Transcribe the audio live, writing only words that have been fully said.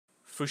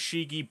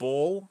Fushigi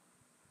ball?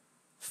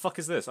 Fuck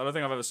is this? I don't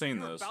think I've ever seen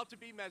You're this. about to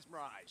be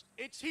mesmerized.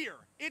 It's here.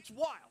 It's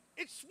wild.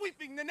 It's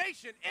sweeping the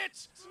nation.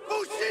 It's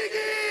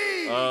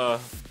Fushigi!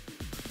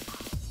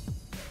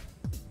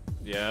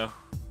 Yeah.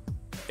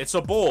 It's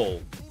a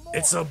ball.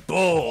 It's a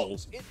ball.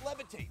 It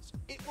levitates.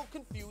 It will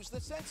confuse the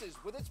senses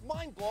with its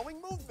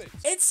mind-blowing movements.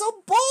 It's a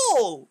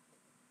ball.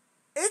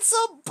 It's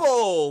a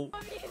ball.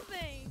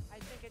 Amazing! I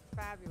think it's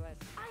fabulous.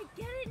 I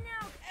get it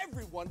now.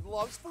 Everyone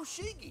loves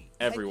Fushigi.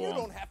 Everyone. And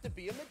you don't have to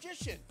be a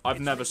magician. I've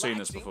It's never seen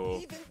this relaxing,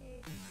 before. even-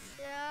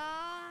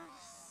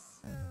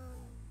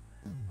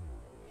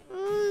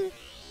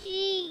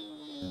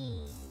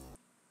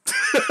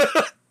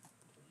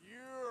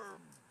 You're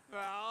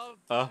about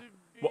to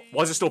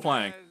Why is it still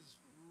playing?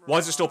 Why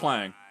is it still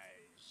playing?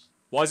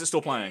 Why is it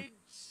still playing?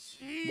 It's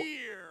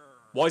here.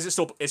 Why is it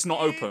still? It's not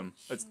open.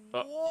 It's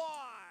Wild.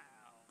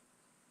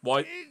 why?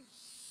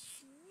 It's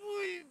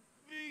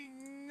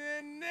sweeping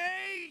the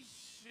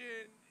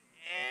nation.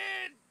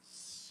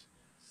 It's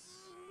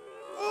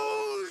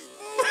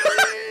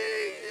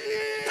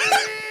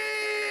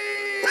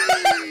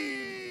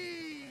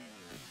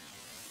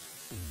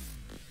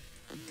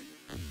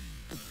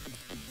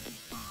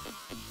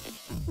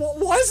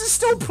Why is it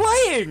still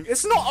playing?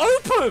 It's not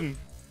open.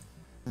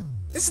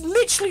 It's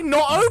literally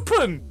not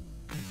open.